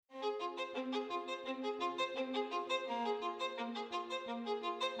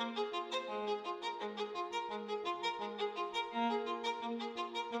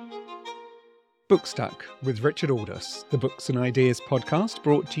Bookstuck with Richard Aldous, the Books and Ideas podcast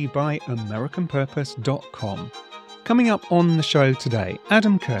brought to you by AmericanPurpose.com. Coming up on the show today,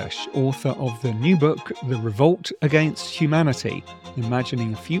 Adam Kirsch, author of the new book, The Revolt Against Humanity,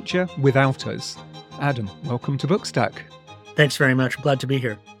 Imagining a Future Without Us. Adam, welcome to Bookstuck. Thanks very much. Glad to be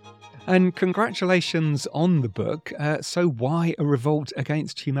here. And congratulations on the book. So why A Revolt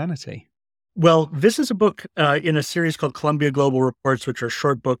Against Humanity? Well, this is a book in a series called Columbia Global Reports, which are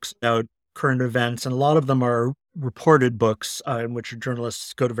short books about current events, and a lot of them are reported books in which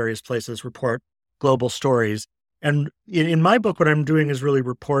journalists go to various places, report global stories. And in my book, what I'm doing is really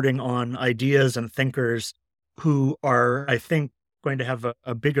reporting on ideas and thinkers who are, I think, going to have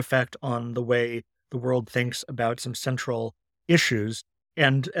a big effect on the way the world thinks about some central issues.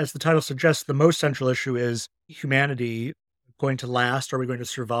 And as the title suggests, the most central issue is humanity going to last? Are we going to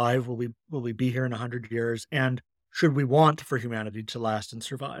survive? Will we be here in 100 years? And should we want for humanity to last and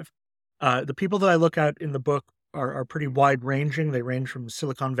survive? The people that I look at in the book are pretty wide-ranging. They range from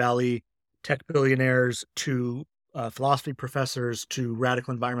Silicon Valley tech billionaires to philosophy professors to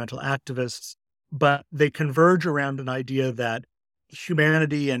radical environmental activists, but they converge around an idea that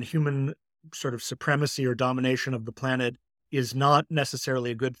humanity and human sort of supremacy or domination of the planet is not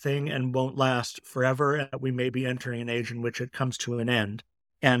necessarily a good thing and won't last forever, and that we may be entering an age in which it comes to an end,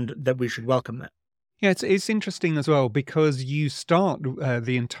 and that we should welcome that. Yeah, it's interesting as well because you start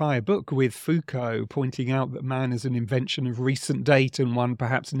the entire book with Foucault pointing out that man is an invention of recent date and one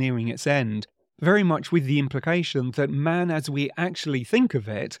perhaps nearing its end, very much with the implication that man as we actually think of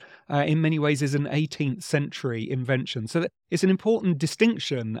it in many ways is an 18th century invention. So that it's an important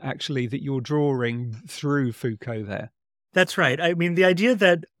distinction actually that you're drawing through Foucault there. That's right. I mean, the idea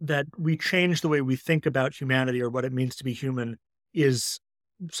that we change the way we think about humanity or what it means to be human is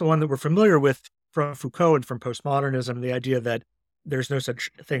one that we're familiar with from Foucault and from postmodernism, the idea that there's no such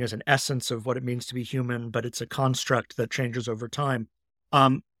thing as an essence of what it means to be human, but it's a construct that changes over time.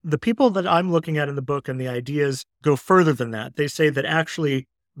 The people that I'm looking at in the book and the ideas go further than that. They say that actually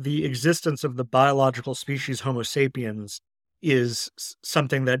the existence of the biological species Homo sapiens is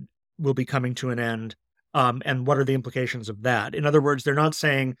something that will be coming to an end. And what are the implications of that? In other words, they're not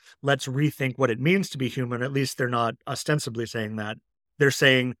saying, let's rethink what it means to be human. At least they're not ostensibly saying that. They're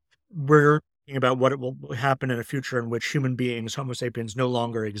saying, we're thinking about what it will happen in a future in which human beings, Homo sapiens, no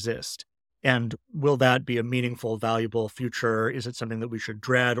longer exist. And will that be a meaningful, valuable future? Is it something that we should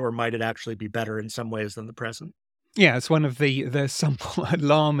dread, or might it actually be better in some ways than the present? Yeah, it's one of the somewhat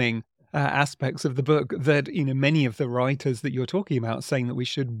alarming aspects of the book that, many of the writers that you're talking about saying that we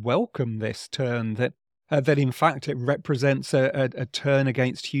should welcome this turn, that in fact it represents a turn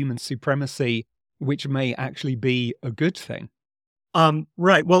against human supremacy, which may actually be a good thing.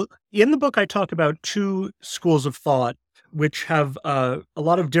 Right. Well, in the book, I talk about two schools of thought, which have a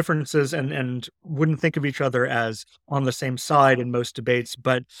lot of differences and wouldn't think of each other as on the same side in most debates,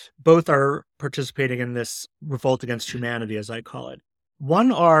 but both are participating in this revolt against humanity, as I call it.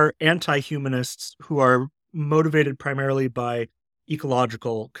 One are anti-humanists who are motivated primarily by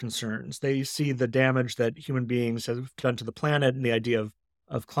ecological concerns. They see the damage that human beings have done to the planet and the idea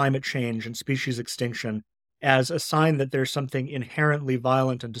of climate change and species extinction as a sign that there's something inherently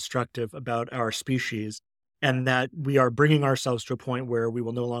violent and destructive about our species, and that we are bringing ourselves to a point where we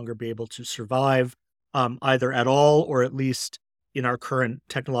will no longer be able to survive either at all or at least in our current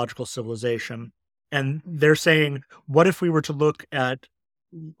technological civilization. And they're saying, what if we were to look at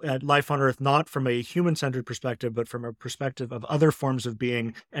life on Earth not from a human-centered perspective, but from a perspective of other forms of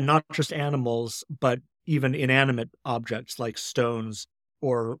being, and not just animals, but even inanimate objects like stones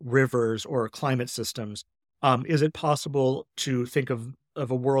or rivers or climate systems? Is it possible to think of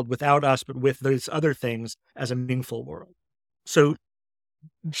a world without us, but with these other things as a meaningful world? So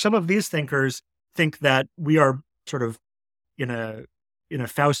some of these thinkers think that we are sort of in a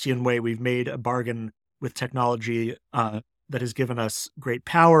Faustian way, we've made a bargain with technology that has given us great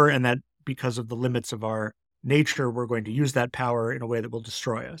power, and that because of the limits of our nature, we're going to use that power in a way that will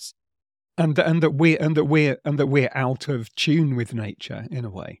destroy us. And that we're out of tune with nature in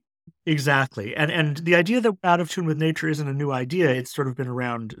a way. Exactly. And the idea that we're out of tune with nature isn't a new idea. It's sort of been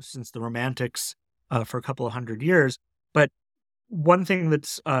around since the Romantics for a couple of hundred years. But one thing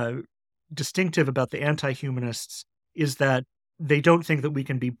that's distinctive about the anti-humanists is that they don't think that we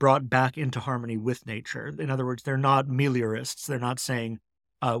can be brought back into harmony with nature. In other words, they're not meliorists. They're not saying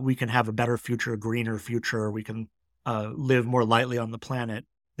we can have a better future, a greener future, we can live more lightly on the planet.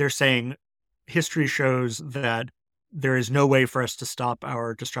 They're saying history shows that there is no way for us to stop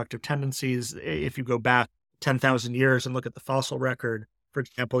our destructive tendencies. If you go back 10,000 years and look at the fossil record, for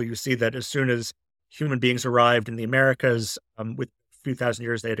example, you see that as soon as human beings arrived in the Americas with few thousand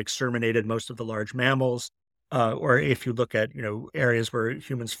years, they had exterminated most of the large mammals. Or if you look at, areas where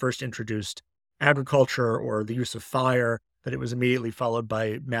humans first introduced agriculture or the use of fire, that it was immediately followed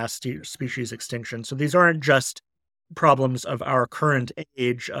by mass species extinction. So these aren't just problems of our current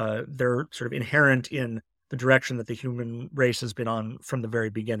age. They're sort of inherent in the direction that the human race has been on from the very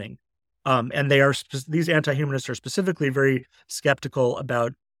beginning. And these anti-humanists are specifically very skeptical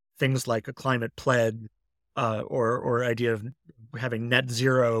about things like a climate pledge, or idea of having net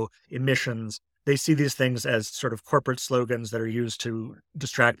zero emissions. They see these things as sort of corporate slogans that are used to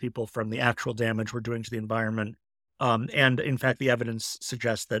distract people from the actual damage we're doing to the environment. And in fact, the evidence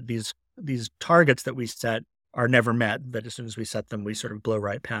suggests that these targets that we set are never met, that as soon as we set them, we sort of blow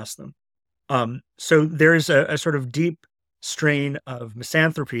right past them. So there is a sort of deep strain of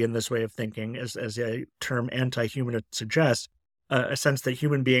misanthropy in this way of thinking, as a term anti-humanist suggests, a sense that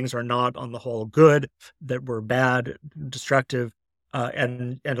human beings are not on the whole good, that we're bad, destructive,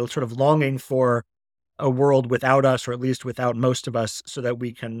 and a sort of longing for a world without us, or at least without most of us, so that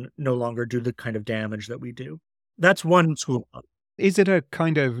we can no longer do the kind of damage that we do. That's one school. Is it a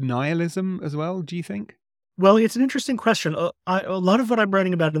kind of nihilism as well, do you think? Well, it's an interesting question. A lot of what I'm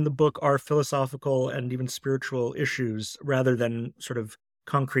writing about in the book are philosophical and even spiritual issues rather than sort of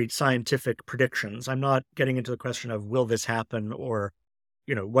concrete scientific predictions. I'm not getting into the question of will this happen, or,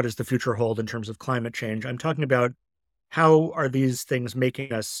 what does the future hold in terms of climate change. I'm talking about how are these things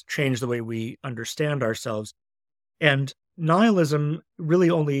making us change the way we understand ourselves. And nihilism really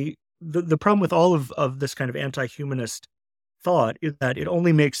only, the problem with all of this kind of anti-humanist thought is that it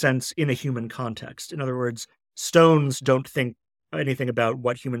only makes sense in a human context. In other words, stones don't think anything about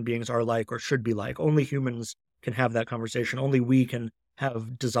what human beings are like or should be like. Only humans can have that conversation. Only we can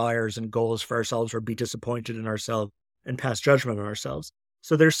have desires and goals for ourselves, or be disappointed in ourselves and pass judgment on ourselves.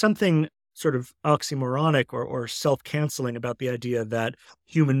 So there's something sort of oxymoronic or self-canceling about the idea that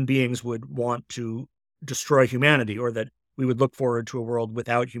human beings would want to destroy humanity, or that we would look forward to a world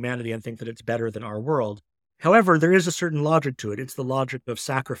without humanity and think that it's better than our world. However, there is a certain logic to it. It's the logic of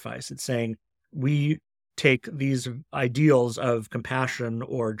sacrifice. It's saying we take these ideals of compassion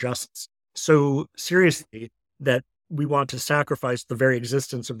or justice so seriously that we want to sacrifice the very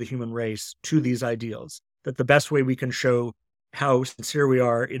existence of the human race to these ideals. That the best way we can show how sincere we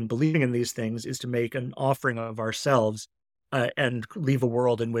are in believing in these things is to make an offering of ourselves, and leave a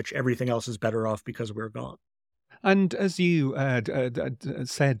world in which everything else is better off because we're gone. And as you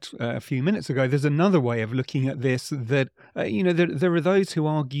said a few minutes ago, there's another way of looking at this that, there are those who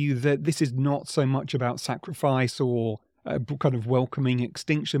argue that this is not so much about sacrifice or kind of welcoming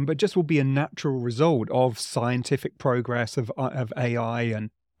extinction, but just will be a natural result of scientific progress, of AI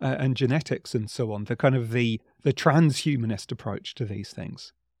and genetics and so on, the kind of the transhumanist approach to these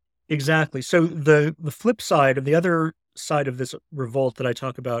things. Exactly. So the flip side, of the other side of this revolt that I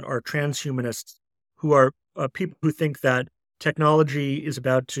talk about, are transhumanists, who are people who think that technology is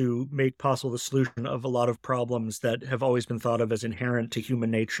about to make possible the solution of a lot of problems that have always been thought of as inherent to human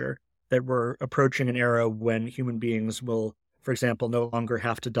nature, that we're approaching an era when human beings will, for example, no longer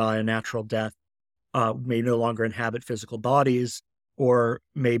have to die a natural death, may no longer inhabit physical bodies, or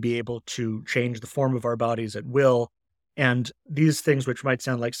may be able to change the form of our bodies at will. And these things, which might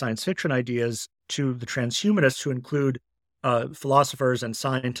sound like science fiction ideas, to the transhumanists, who include philosophers and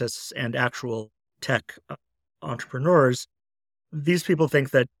scientists and actual tech entrepreneurs, these people think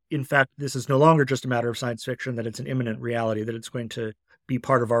that, in fact, this is no longer just a matter of science fiction, that it's an imminent reality, that it's going to be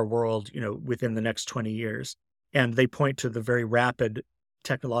part of our world, within the next 20 years. And they point to the very rapid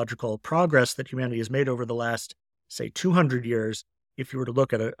technological progress that humanity has made over the last, say, 200 years. If you were to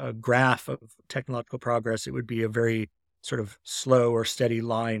look at a graph of technological progress, it would be a very sort of slow or steady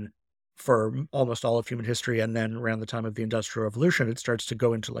line for almost all of human history. And then around the time of the Industrial Revolution, it starts to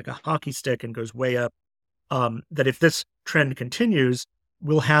go into like a hockey stick and goes way up. That if this trend continues,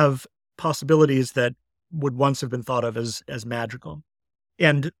 we'll have possibilities that would once have been thought of as magical.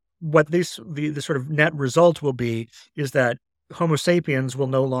 And what the sort of net result will be is that Homo sapiens will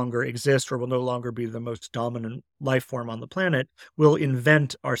no longer exist, or will no longer be the most dominant life form on the planet. We'll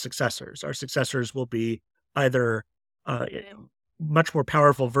invent our successors. Our successors will be either much more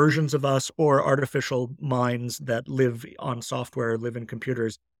powerful versions of us, or artificial minds that live on software, live in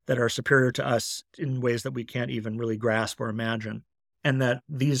computers, that are superior to us in ways that we can't even really grasp or imagine. And that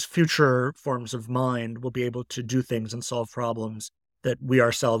these future forms of mind will be able to do things and solve problems that we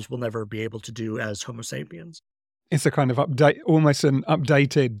ourselves will never be able to do as Homo sapiens. It's a kind of almost an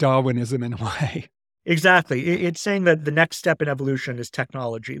updated Darwinism in a way. Exactly. It's saying that the next step in evolution is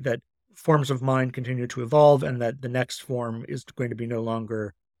technology, that forms of mind continue to evolve, and that the next form is going to be no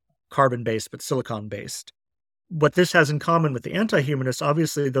longer carbon-based, but silicon-based. what this has in common with the anti-humanists,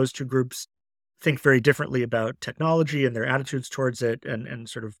 obviously those two groups think very differently about technology and their attitudes towards it, and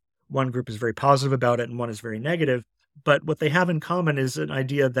sort of one group is very positive about it and one is very negative. But what they have in common is an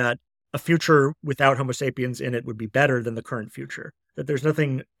idea that a future without Homo sapiens in it would be better than the current future, that there's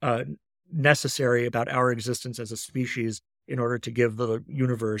nothing necessary about our existence as a species in order to give the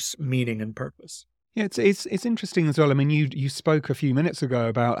universe meaning and purpose. Yeah, it's interesting as well. I mean, you spoke a few minutes ago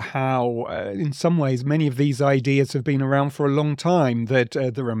about how, in some ways, many of these ideas have been around for a long time. That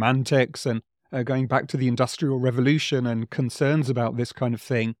the Romantics and going back to the Industrial Revolution and concerns about this kind of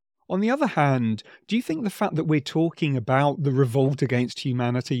thing. On the other hand, do you think the fact that we're talking about the revolt against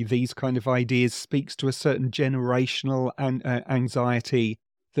humanity, these kind of ideas, speaks to a certain generational anxiety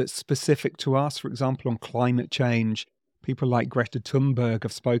that's specific to us? For example, on climate change. People like Greta Thunberg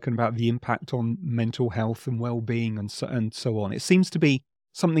have spoken about the impact on mental health and well-being and so on. It seems to be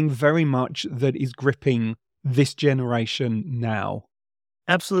something very much that is gripping this generation now.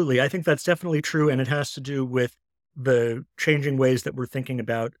 Absolutely. I think that's definitely true, and it has to do with the changing ways that we're thinking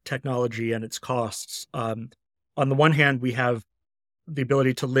about technology and its costs. On the one hand, we have the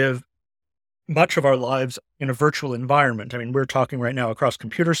ability to live much of our lives in a virtual environment. I mean, we're talking right now across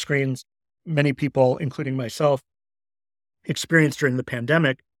computer screens. Many people, including myself, experienced during the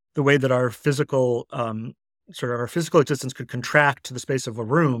pandemic the way that our physical our physical existence could contract to the space of a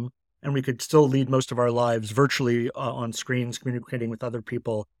room, and we could still lead most of our lives virtually on screens, communicating with other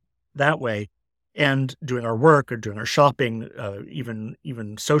people that way, and doing our work or doing our shopping,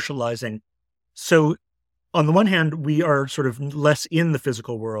 even socializing. So on the one hand, we are sort of less in the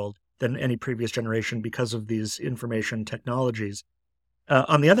physical world than any previous generation because of these information technologies.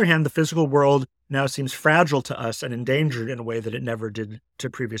 On the other hand, the physical world now seems fragile to us and endangered in a way that it never did to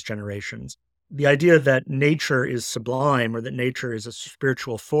previous generations. The idea that nature is sublime or that nature is a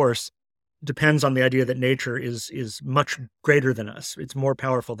spiritual force depends on the idea that nature is much greater than us. It's more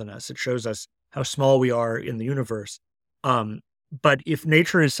powerful than us. It shows us how small we are in the universe. But if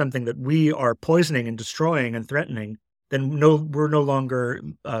nature is something that we are poisoning and destroying and threatening, then we're no longer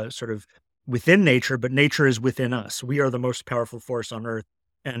sort of within nature, but nature is within us. We are the most powerful force on earth,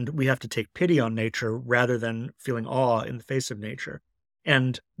 and we have to take pity on nature rather than feeling awe in the face of nature.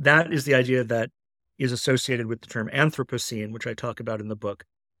 And that is the idea that is associated with the term Anthropocene, which I talk about in the book.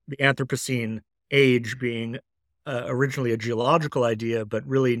 The Anthropocene age being originally a geological idea, but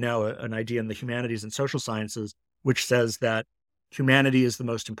really now an idea in the humanities and social sciences, which says that humanity is the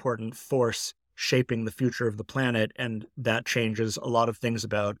most important force shaping the future of the planet, and that changes a lot of things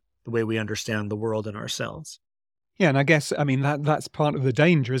about the way we understand the world and ourselves. Yeah, and I guess, I mean, that's part of the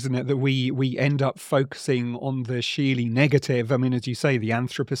danger, isn't it? That we end up focusing on the sheerly negative. I mean, as you say, the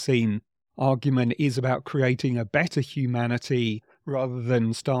Anthropocene argument is about creating a better humanity rather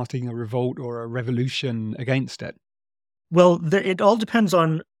than starting a revolt or a revolution against it. Well, it all depends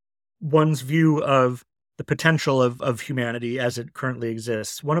on one's view of the potential of humanity as it currently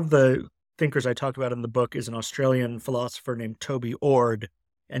exists. One of the thinkers I talk about in the book is an Australian philosopher named Toby Ord,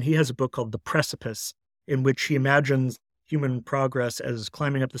 and he has a book called The Precipice, in which he imagines human progress as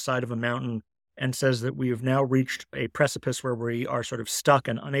climbing up the side of a mountain, and says that we have now reached a precipice where we are sort of stuck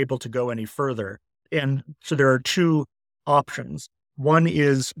and unable to go any further. And so there are two options. One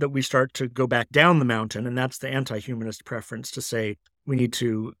is that we start to go back down the mountain, and that's the anti-humanist preference, to say we need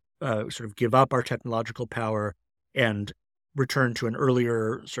to sort of give up our technological power and return to an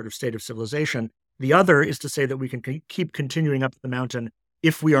earlier sort of state of civilization. The other is to say that we can keep continuing up the mountain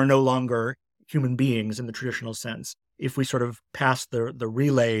if we are no longer human beings in the traditional sense, if we sort of pass the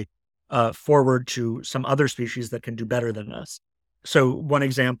relay forward to some other species that can do better than us. So one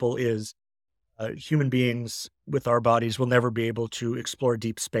example is human beings with our bodies will never be able to explore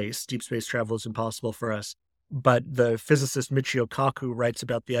deep space. Deep space travel is impossible for us. But the physicist Michio Kaku writes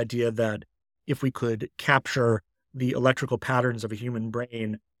about the idea that if we could capture the electrical patterns of a human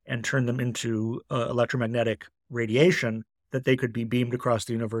brain and turn them into electromagnetic radiation, that they could be beamed across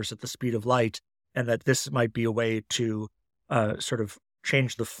the universe at the speed of light, and that this might be a way to sort of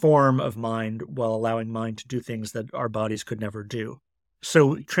change the form of mind while allowing mind to do things that our bodies could never do.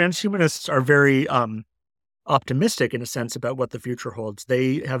 So transhumanists are very optimistic in a sense about what the future holds.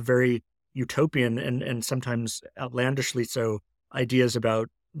 They have very utopian and sometimes outlandishly so ideas about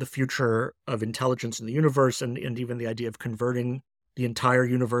the future of intelligence in the universe, and even the idea of converting the entire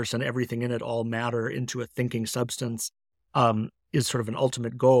universe and everything in it, all matter, into a thinking substance is sort of an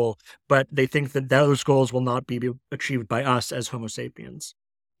ultimate goal. But they think that those goals will not be achieved by us as Homo sapiens.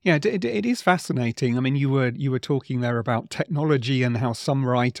 Yeah, it is fascinating. I mean, you were talking there about technology and how some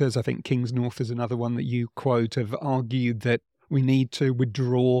writers, I think Kingsnorth is another one that you quote, have argued that we need to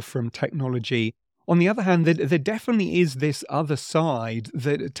withdraw from technology. on the other hand, there definitely is this other side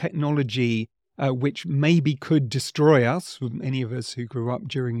that technology, which maybe could destroy us. Any of us who grew up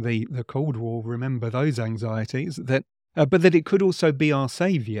during the Cold War remember those anxieties. But that it could also be our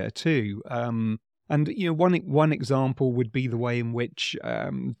savior too. And one example would be the way in which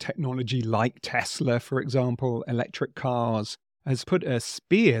technology like Tesla, for example, electric cars, has put a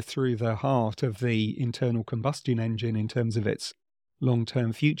spear through the heart of the internal combustion engine in terms of its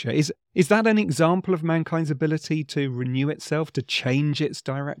long-term future. Is that an example of mankind's ability to renew itself, to change its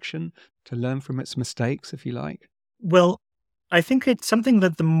direction, to learn from its mistakes, if you like? Well, I think it's something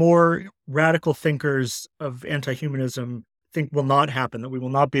that the more radical thinkers of anti-humanism think will not happen, that we will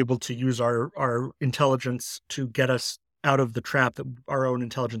not be able to use our intelligence to get us out of the trap that our own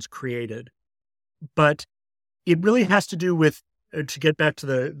intelligence created. But it really has to do with, to get back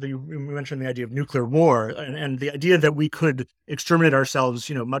to we mentioned the idea of nuclear war and the idea that we could exterminate ourselves,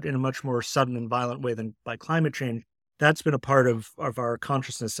 in a much more sudden and violent way than by climate change. That's been a part of our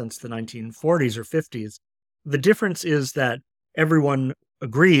consciousness since the 1940s or 50s. The difference is that everyone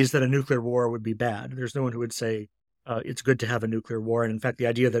agrees that a nuclear war would be bad. There's no one who would say it's good to have a nuclear war. And in fact, the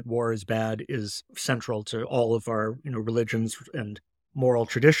idea that war is bad is central to all of our, religions and moral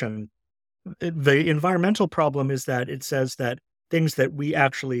tradition. The environmental problem is that it says that things that we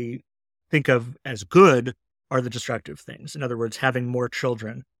actually think of as good are the destructive things. In other words, having more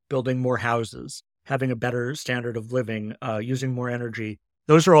children, building more houses, having a better standard of living, using more energy.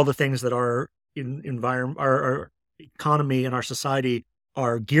 Those are all the things that our economy and our society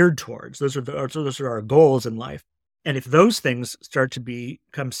are geared towards. Those are our goals in life. And if those things start to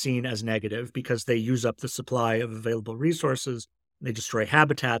become seen as negative because they use up the supply of available resources, they destroy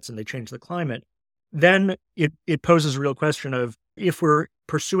habitats, and they change the climate, then it poses a real question of, if we're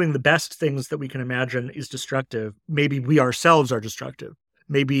pursuing the best things that we can imagine is destructive, maybe we ourselves are destructive.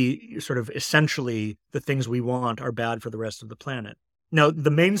 Maybe sort of essentially the things we want are bad for the rest of the planet. Now,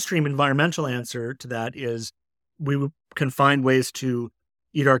 the mainstream environmental answer to that is we can find ways to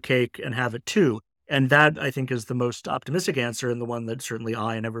eat our cake and have it too. And that, I think, is the most optimistic answer, and the one that certainly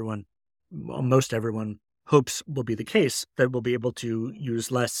I and most everyone hopes will be the case, that we'll be able to use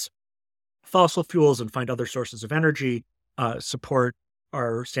less fossil fuels and find other sources of energy, support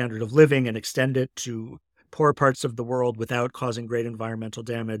our standard of living and extend it to poor parts of the world without causing great environmental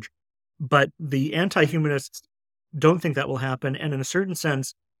damage. But the anti-humanists don't think that will happen. And in a certain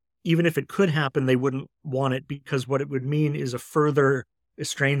sense, even if it could happen, they wouldn't want it, because what it would mean is a further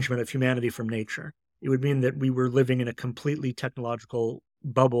estrangement of humanity from nature. It would mean that we were living in a completely technological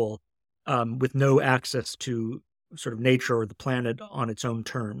bubble with no access to sort of nature or the planet on its own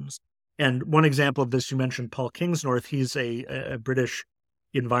terms. And one example of this, you mentioned Paul Kingsnorth. He's a British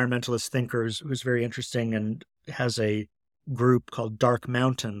environmentalist thinker who's very interesting and has a group called Dark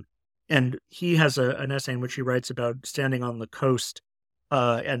Mountain. And he has an essay in which he writes about standing on the coast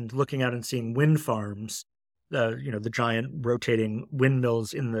and looking out and seeing wind farms, the giant rotating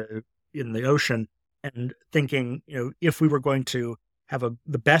windmills in the ocean, and thinking, if we were going to have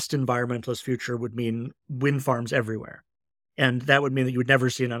the best environmentalist future, would mean wind farms everywhere. And that would mean that you would never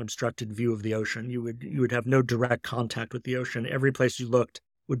see an unobstructed view of the ocean. You would have no direct contact with the ocean. Every place you looked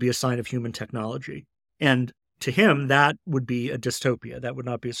would be a sign of human technology. And to him, that would be a dystopia. That would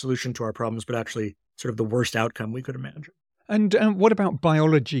not be a solution to our problems, but actually sort of the worst outcome we could imagine. And what about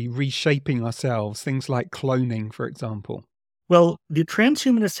biology reshaping ourselves, things like cloning, for example? Well, the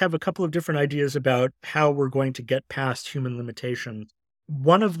transhumanists have a couple of different ideas about how we're going to get past human limitations.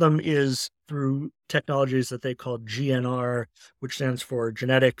 One of them is through technologies that they call GNR, which stands for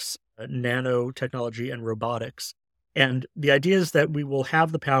genetics, nanotechnology, and robotics. And the idea is that we will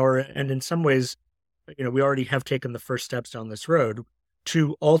have the power, and in some ways, we already have taken the first steps down this road,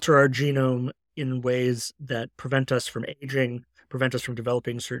 to alter our genome in ways that prevent us from aging, prevent us from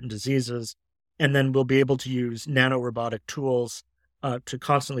developing certain diseases. And then we'll be able to use nanorobotic tools to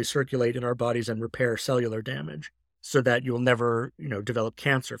constantly circulate in our bodies and repair cellular damage, so that you'll never, develop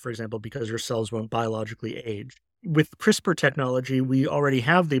cancer, for example, because your cells won't biologically age. With CRISPR technology, we already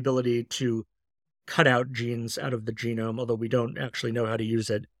have the ability to cut out genes out of the genome, although we don't actually know how to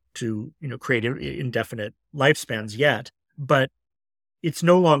use it to, create indefinite lifespans yet. But it's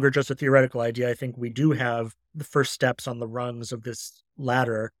no longer just a theoretical idea. I think we do have the first steps on the rungs of this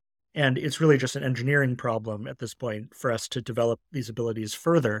ladder, and it's really just an engineering problem at this point for us to develop these abilities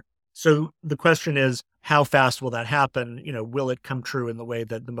further. So the question is, how fast will that happen? Will it come true in the way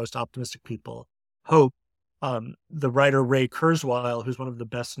that the most optimistic people hope? The writer Ray Kurzweil, who's one of the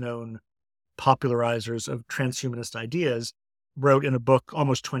best-known popularizers of transhumanist ideas, wrote in a book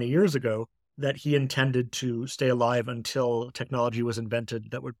almost 20 years ago that he intended to stay alive until technology was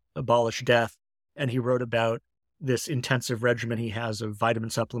invented that would abolish death. and he wrote about this intensive regimen he has of vitamin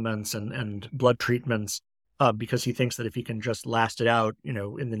supplements and blood treatments, because he thinks that if he can just last it out,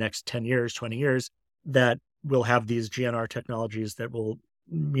 in the next 10 years, 20 years, that we'll have these GNR technologies that will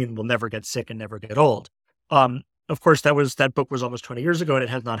mean we'll never get sick and never get old. Of course, that book was almost 20 years ago, and it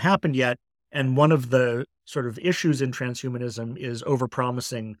has not happened yet. And one of the sort of issues in transhumanism is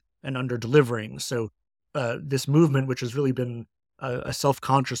overpromising and under-delivering. So this movement, which has really been a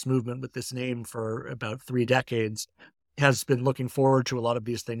self-conscious movement with this name for about 3 decades, has been looking forward to a lot of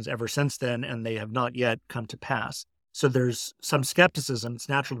these things ever since then, and they have not yet come to pass. So there's some skepticism. It's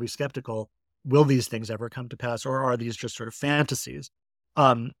natural to be skeptical. Will these things ever come to pass, or are these just sort of fantasies?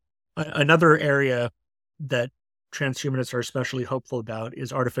 Another area that transhumanists are especially hopeful about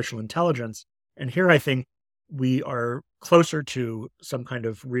is artificial intelligence. And here I think we are closer to some kind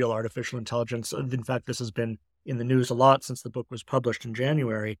of real artificial intelligence. In fact, this has been in the news a lot since the book was published in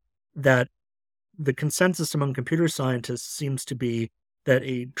January, that the consensus among computer scientists seems to be that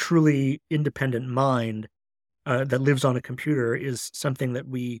a truly independent mind that lives on a computer is something that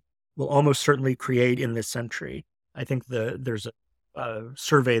we will almost certainly create in this century. I think there's a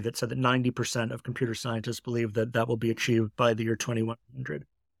survey that said that 90% of computer scientists believe that that will be achieved by the year 2100.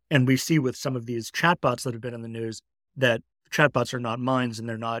 And we see with some of these chatbots that have been in the news that chatbots are not minds and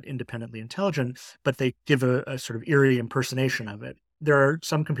they're not independently intelligent, but they give a sort of eerie impersonation of it. There are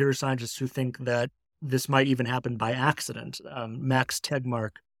some computer scientists who think that this might even happen by accident. Max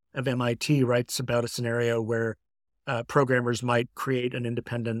Tegmark of MIT writes about a scenario where programmers might create an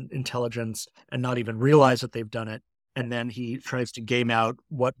independent intelligence and not even realize that they've done it. And then he tries to game out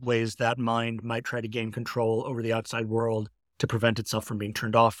what ways that mind might try to gain control over the outside world to prevent itself from being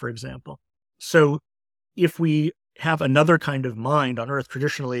turned off, for example. So if we have another kind of mind on Earth,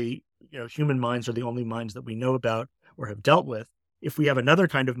 traditionally, human minds are the only minds that we know about or have dealt with. If we have another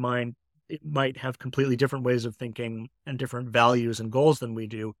kind of mind, it might have completely different ways of thinking and different values and goals than we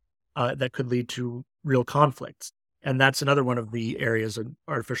do, that could lead to real conflicts. And that's another one of the areas of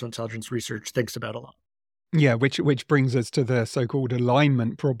artificial intelligence research thinks about a lot. Yeah, which brings us to the so-called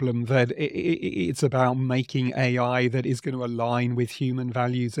alignment problem, that it's about making AI that is going to align with human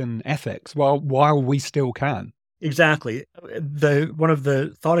values and ethics while we still can. Exactly. One of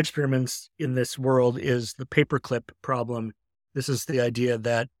the thought experiments in this world is the paperclip problem. This is the idea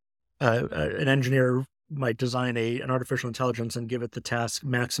that an engineer might design an artificial intelligence and give it the task,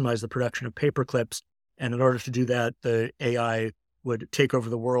 maximize the production of paperclips. And in order to do that, the AI would take over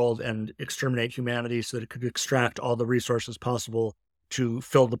the world and exterminate humanity so that it could extract all the resources possible to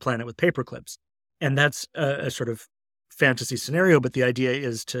fill the planet with paperclips. And that's a sort of fantasy scenario, but the idea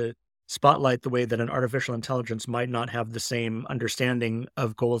is to spotlight the way that an artificial intelligence might not have the same understanding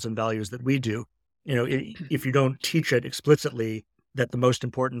of goals and values that we do. If you don't teach it explicitly that the most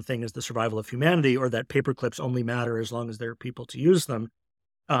important thing is the survival of humanity, or that paperclips only matter as long as there are people to use them,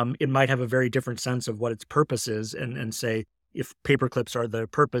 it might have a very different sense of what its purpose is and say, if paperclips are the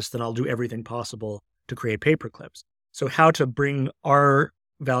purpose, then I'll do everything possible to create paperclips. So how to bring our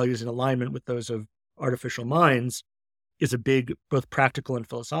values in alignment with those of artificial minds is a big, both practical and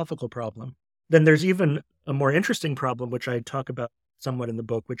philosophical problem. Then there's even a more interesting problem, which I talk about somewhat in the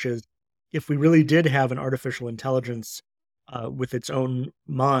book, which is if we really did have an artificial intelligence with its own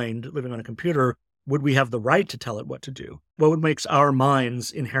mind living on a computer, would we have the right to tell it what to do? What makes our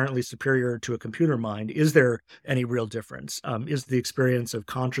minds inherently superior to a computer mind? Is there any real difference? Is the experience of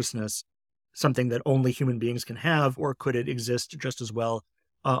consciousness something that only human beings can have, or could it exist just as well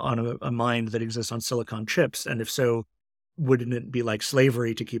on a mind that exists on silicon chips? And if so, wouldn't it be like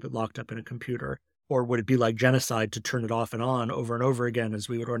slavery to keep it locked up in a computer? Or would it be like genocide to turn it off and on over and over again, as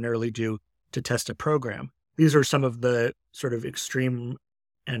we would ordinarily do to test a program? These are some of the sort of extreme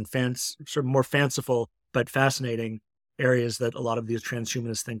and sort of more fanciful but fascinating areas that a lot of these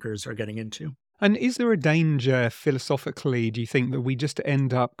transhumanist thinkers are getting into. And is there a danger philosophically, do you think, that we just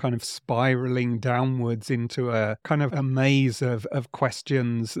end up kind of spiraling downwards into a kind of a maze of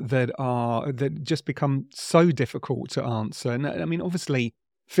questions that just become so difficult to answer? And I mean, obviously,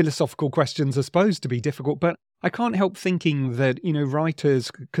 philosophical questions are supposed to be difficult, but I can't help thinking that,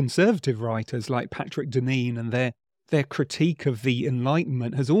 writers, conservative writers like Patrick Deneen and their critique of the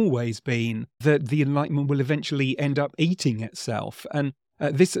Enlightenment has always been that the Enlightenment will eventually end up eating itself. And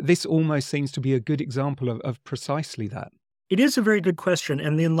this almost seems to be a good example of precisely that. It is a very good question.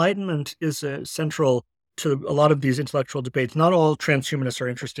 And the Enlightenment is central to a lot of these intellectual debates. Not all transhumanists are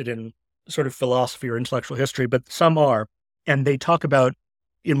interested in sort of philosophy or intellectual history, but some are. And they talk about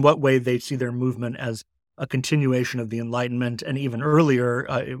in what way they see their movement as a continuation of the Enlightenment and even earlier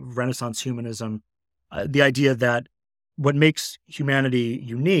Renaissance humanism. The idea that what makes humanity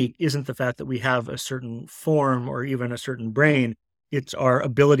unique isn't the fact that we have a certain form or even a certain brain. It's our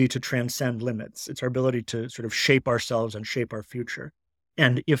ability to transcend limits. It's our ability to sort of shape ourselves and shape our future.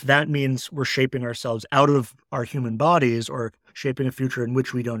 And if that means we're shaping ourselves out of our human bodies or shaping a future in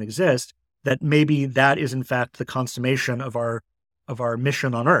which we don't exist, that maybe that is in fact the consummation of our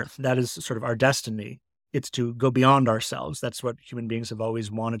mission on Earth. That is sort of our destiny. It's to go beyond ourselves. That's what human beings have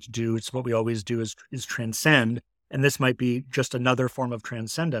always wanted to do. It's what we always do is transcend. And this might be just another form of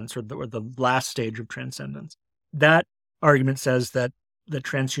transcendence or the last stage of transcendence. That argument says that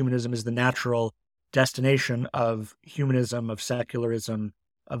transhumanism is the natural destination of humanism, of secularism,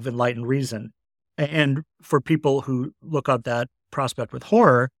 of enlightened reason. And for people who look at that prospect with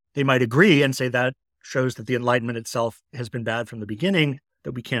horror, they might agree and say that shows that the Enlightenment itself has been bad from the beginning,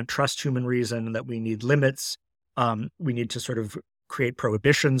 that we can't trust human reason, that we need limits. We need to sort of create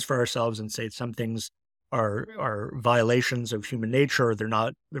prohibitions for ourselves and say some things are violations of human nature. They're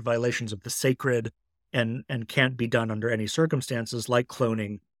violations of the sacred and can't be done under any circumstances, like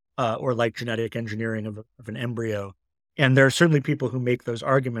cloning or like genetic engineering of an embryo. And there are certainly people who make those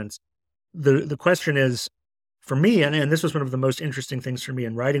arguments. The question is, for me, and this was one of the most interesting things for me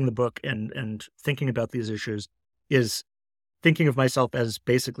in writing the book and thinking about these issues, is thinking of myself as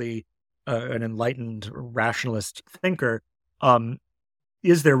basically an enlightened rationalist thinker.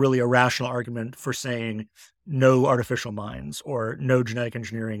 Is there really a rational argument for saying no artificial minds or no genetic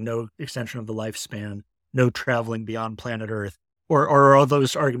engineering, no extension of the lifespan, no traveling beyond planet Earth? Or are all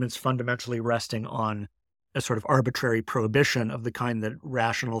those arguments fundamentally resting on a sort of arbitrary prohibition of the kind that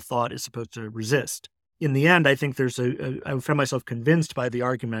rational thought is supposed to resist? In the end, I think I found myself convinced by the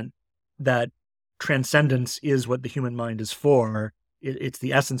argument that transcendence is what the human mind is for. It's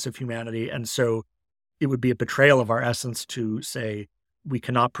the essence of humanity. And so it would be a betrayal of our essence to say, we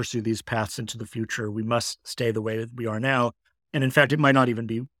cannot pursue these paths into the future. We must stay the way that we are now. And in fact, it might not even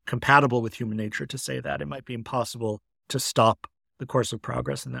be compatible with human nature to say that. It might be impossible to stop the course of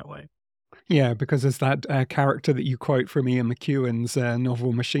progress in that way. Yeah, because as that character that you quote from Ian McEwan's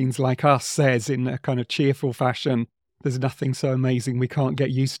novel Machines Like Us says in a kind of cheerful fashion, there's nothing so amazing we can't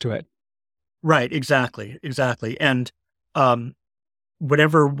get used to it. Right, exactly. And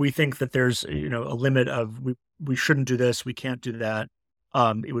whatever we think that there's, a limit of we shouldn't do this, we can't do that,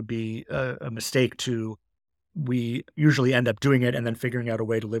 it would be a mistake we usually end up doing it and then figuring out a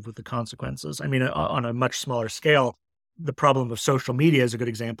way to live with the consequences. I mean, on a much smaller scale, the problem of social media is a good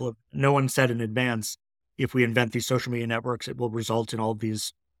example of no one said in advance, if we invent these social media networks, it will result in all of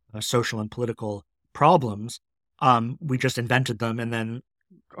these social and political problems. We just invented them and then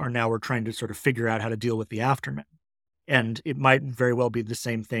we're trying to sort of figure out how to deal with the aftermath. And it might very well be the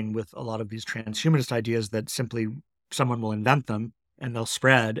same thing with a lot of these transhumanist ideas, that simply someone will invent them and they'll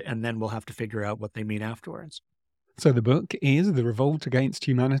spread, and then we'll have to figure out what they mean afterwards. So the book is The Revolt Against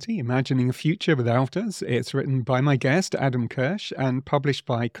Humanity, Imagining a Future Without Us. It's written by my guest, Adam Kirsch, and published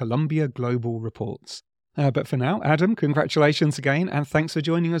by Columbia Global Reports. But for now, Adam, congratulations again, and thanks for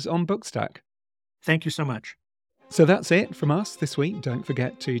joining us on Bookstack. Thank you so much. So that's it from us this week. Don't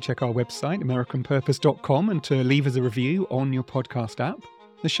forget to check our website, AmericanPurpose.com, and to leave us a review on your podcast app.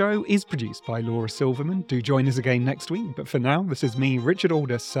 The show is produced by Laura Silverman. Do join us again next week. But for now, this is me, Richard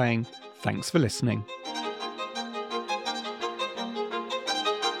Aldous, saying thanks for listening.